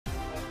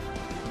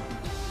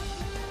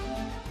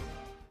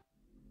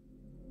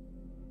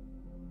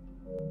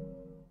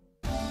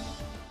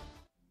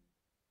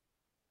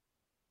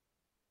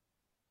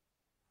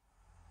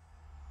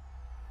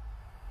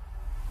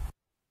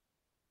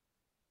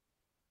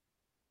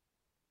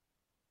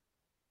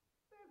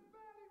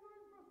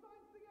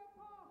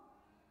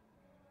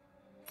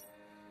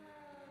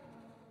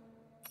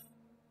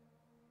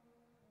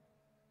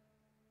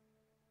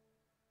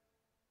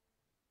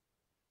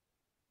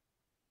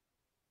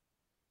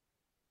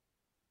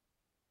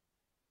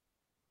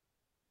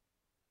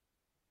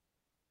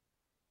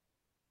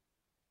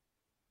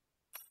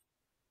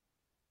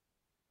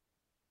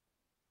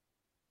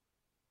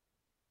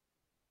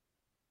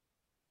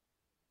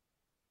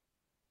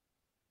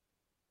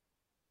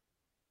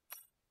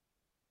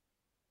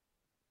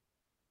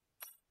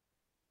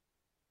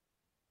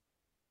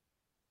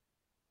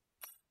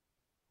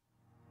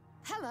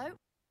Hello,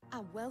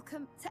 and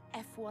welcome to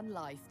F1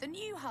 Life, the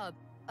new hub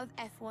of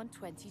F1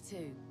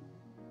 22.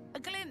 A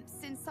glimpse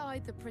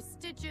inside the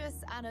prestigious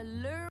and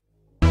alluring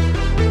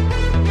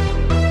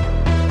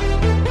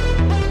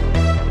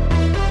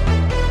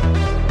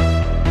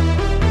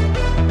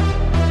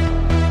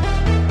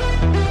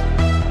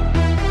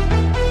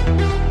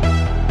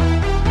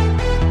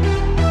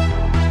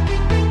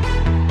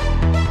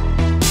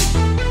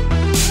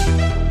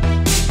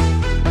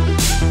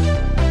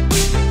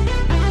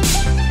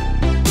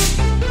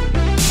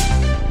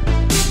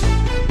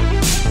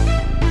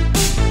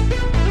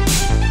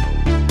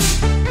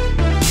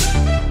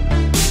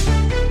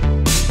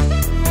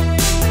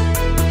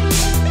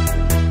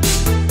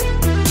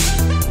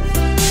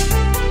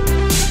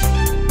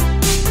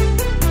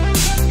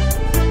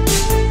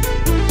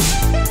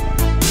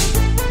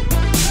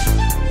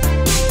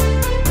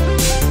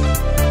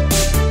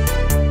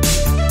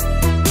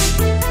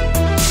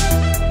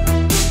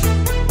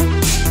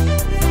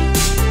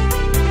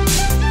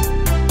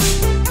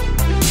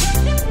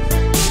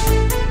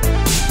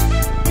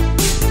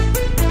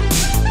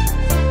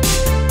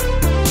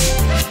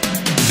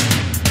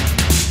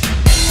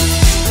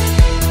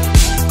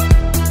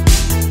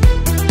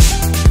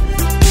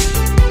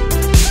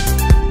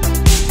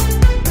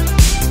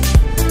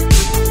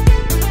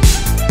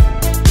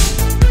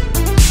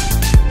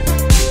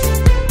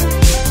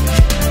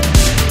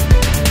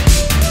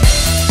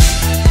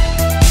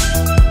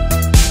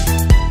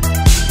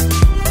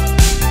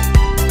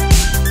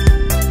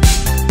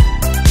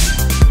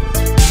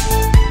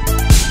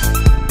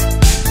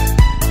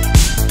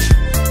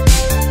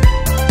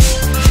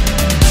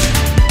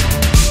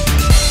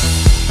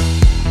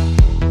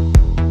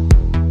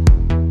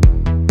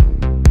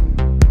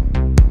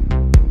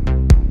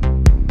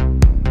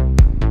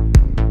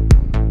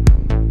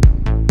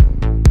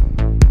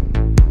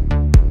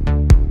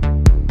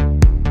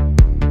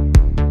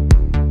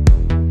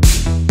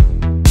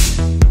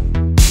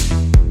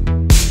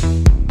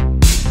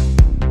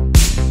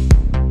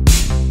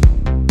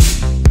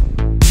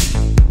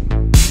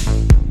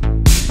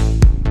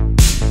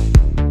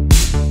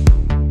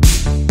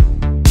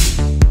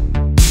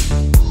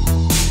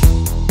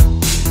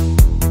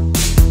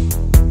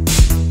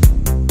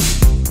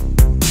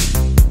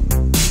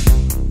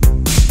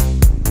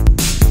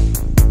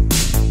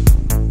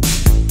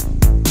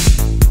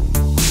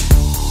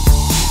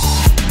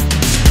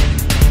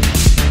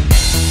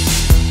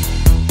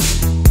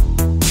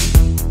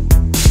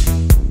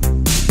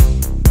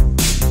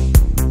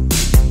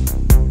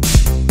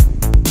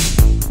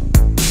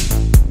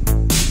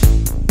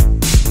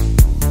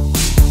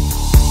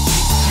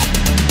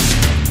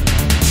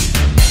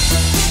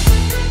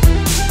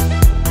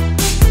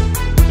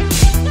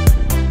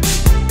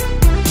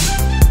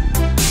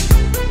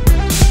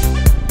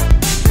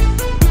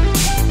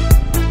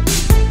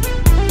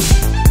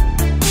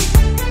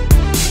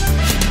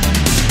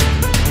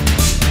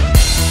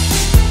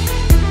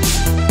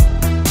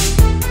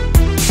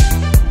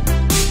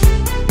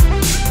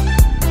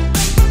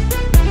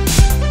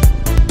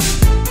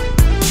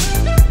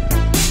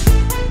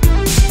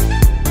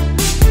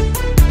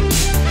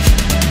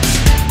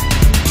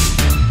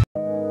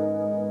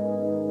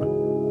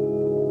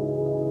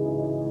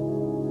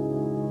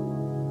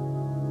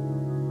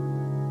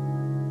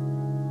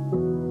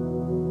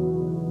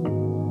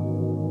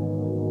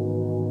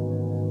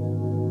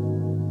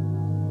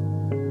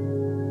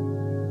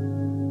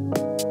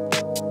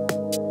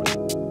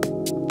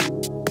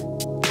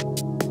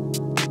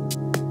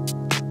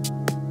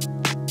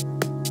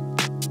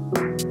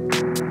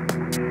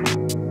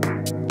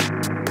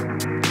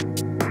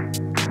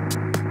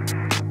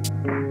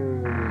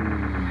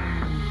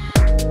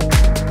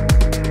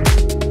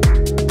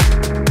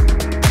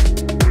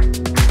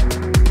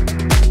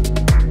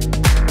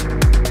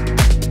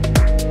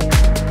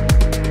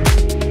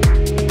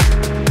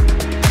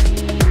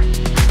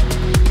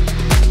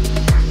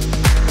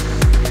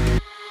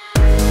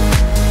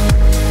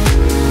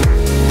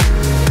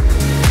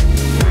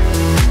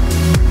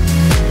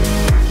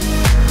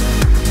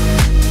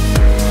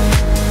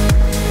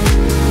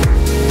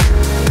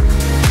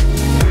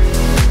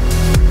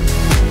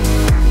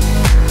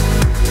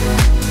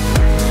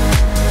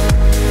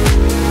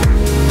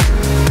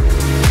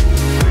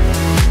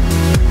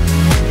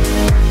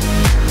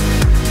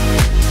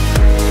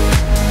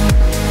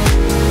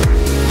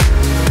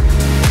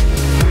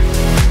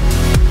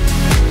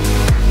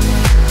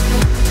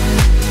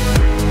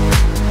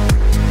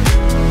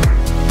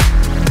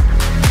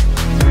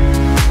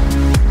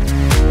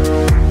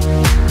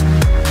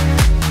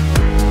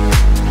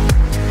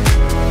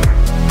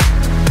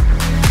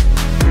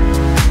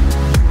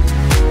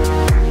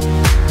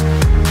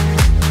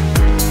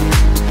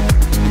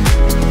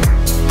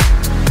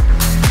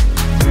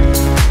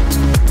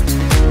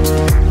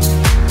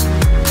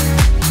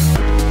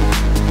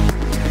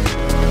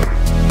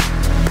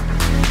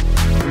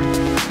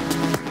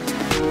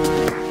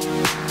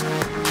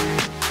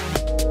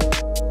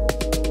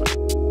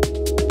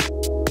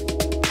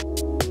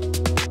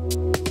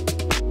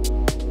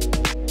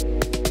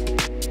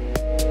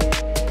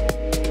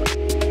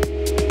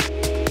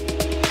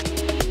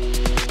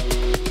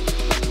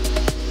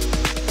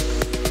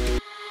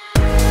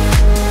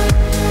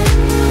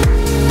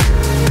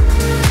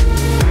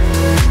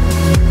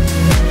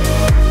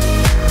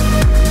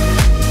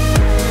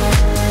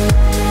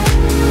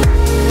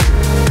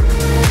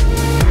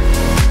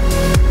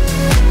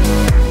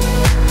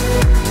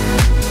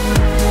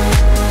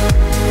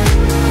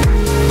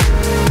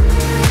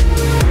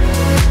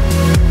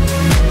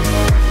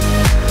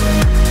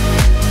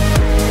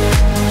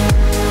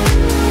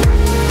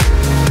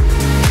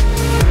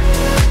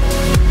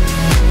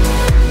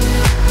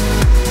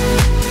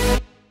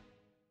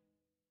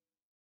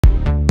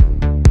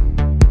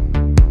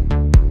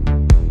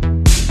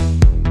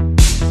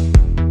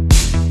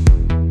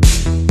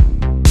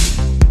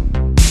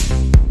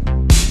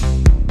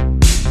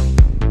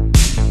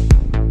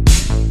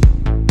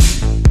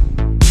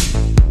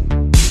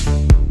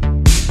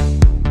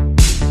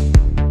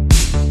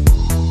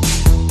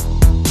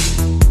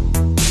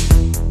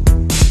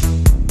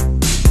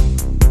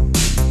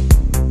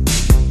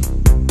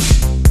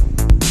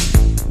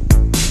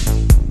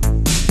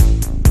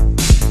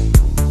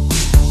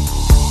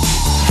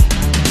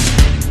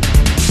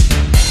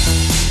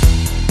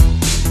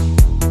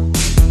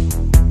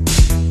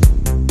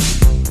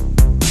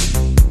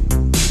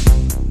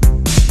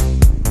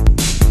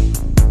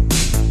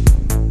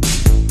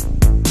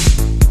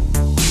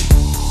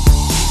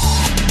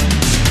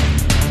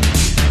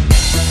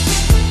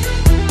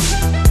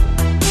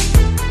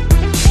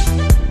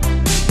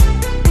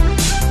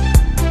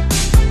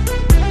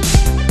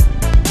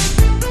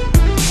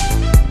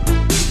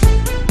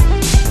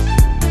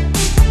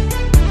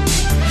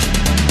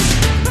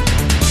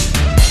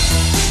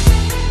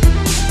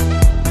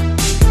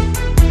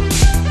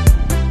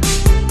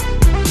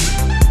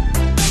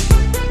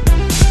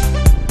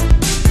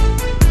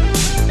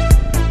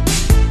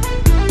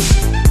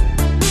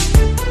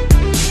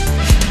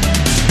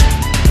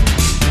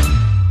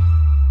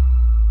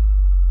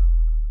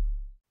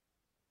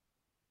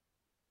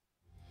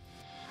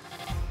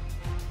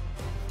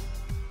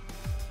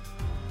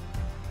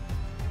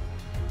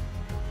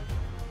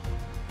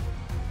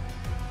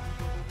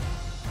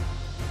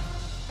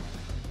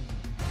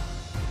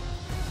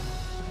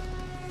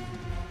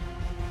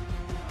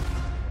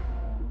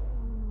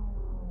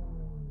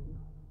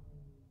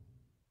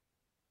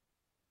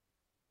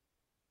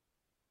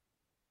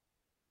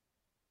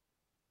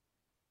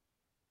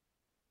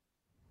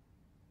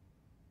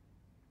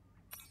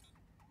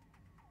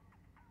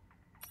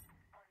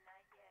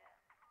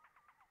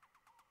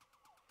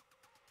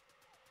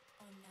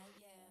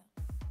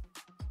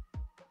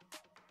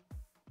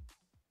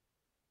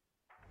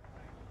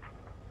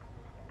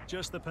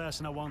Just the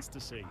person I want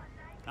to see.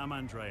 I'm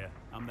Andrea.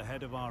 I'm the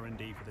head of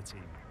R&D for the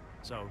team.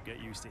 So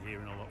get used to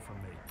hearing a lot from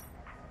me.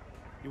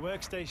 Your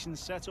workstation's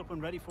set up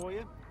and ready for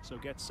you, so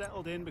get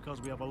settled in because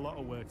we have a lot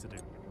of work to do.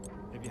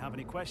 If you have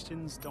any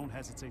questions, don't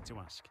hesitate to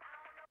ask.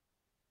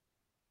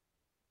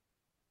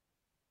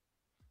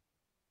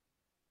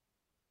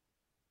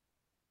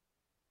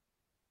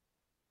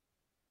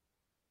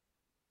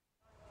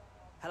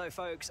 Hello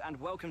folks,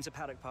 and welcome to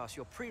Paddock Pass,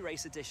 your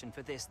pre-race edition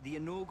for this, the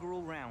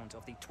inaugural round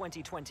of the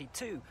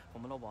 2022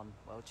 Formula One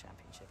World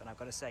Championship. And I've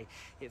got to say,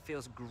 it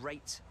feels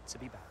great to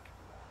be back.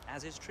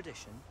 As is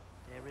tradition,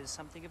 there is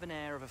something of an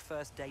air of a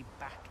first day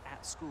back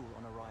at school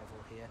on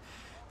arrival here.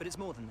 But it's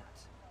more than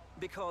that,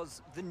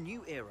 because the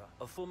new era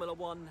of Formula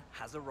One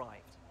has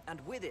arrived.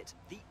 And with it,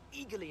 the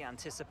eagerly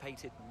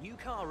anticipated new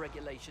car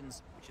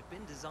regulations, which have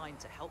been designed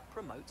to help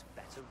promote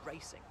better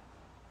racing.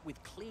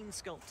 With clean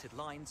sculpted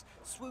lines,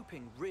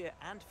 swooping rear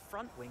and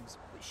front wings,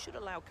 which should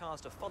allow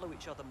cars to follow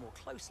each other more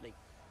closely,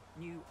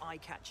 new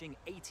eye-catching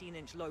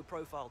 18-inch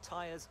low-profile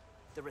tyres,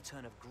 the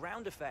return of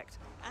ground effect,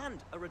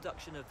 and a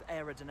reduction of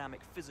aerodynamic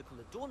physical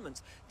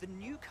adornments, the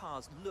new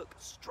cars look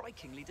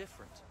strikingly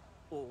different,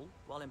 all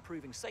while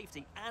improving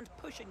safety and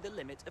pushing the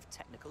limit of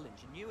technical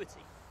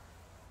ingenuity.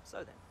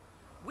 So then,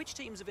 which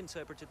teams have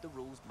interpreted the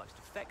rules most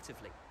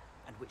effectively,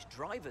 and which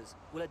drivers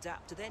will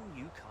adapt to their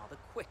new car the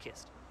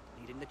quickest,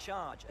 leading the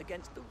charge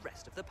against the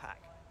rest of the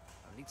pack?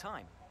 Only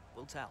time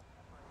will tell.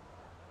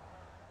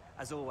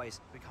 As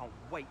always, we can't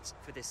wait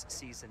for this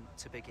season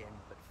to begin,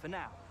 but for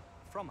now,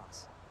 from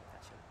us,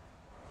 that's it.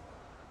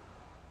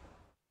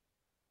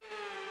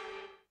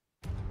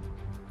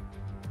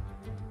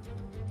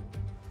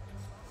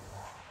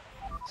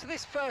 So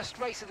this first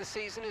race of the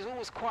season is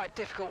always quite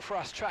difficult for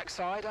us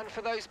trackside and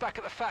for those back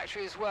at the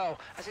factory as well,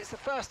 as it's the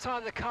first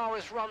time the car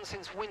has run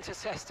since winter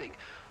testing.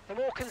 The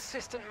more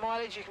consistent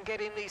mileage you can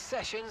get in these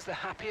sessions, the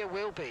happier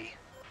we'll be.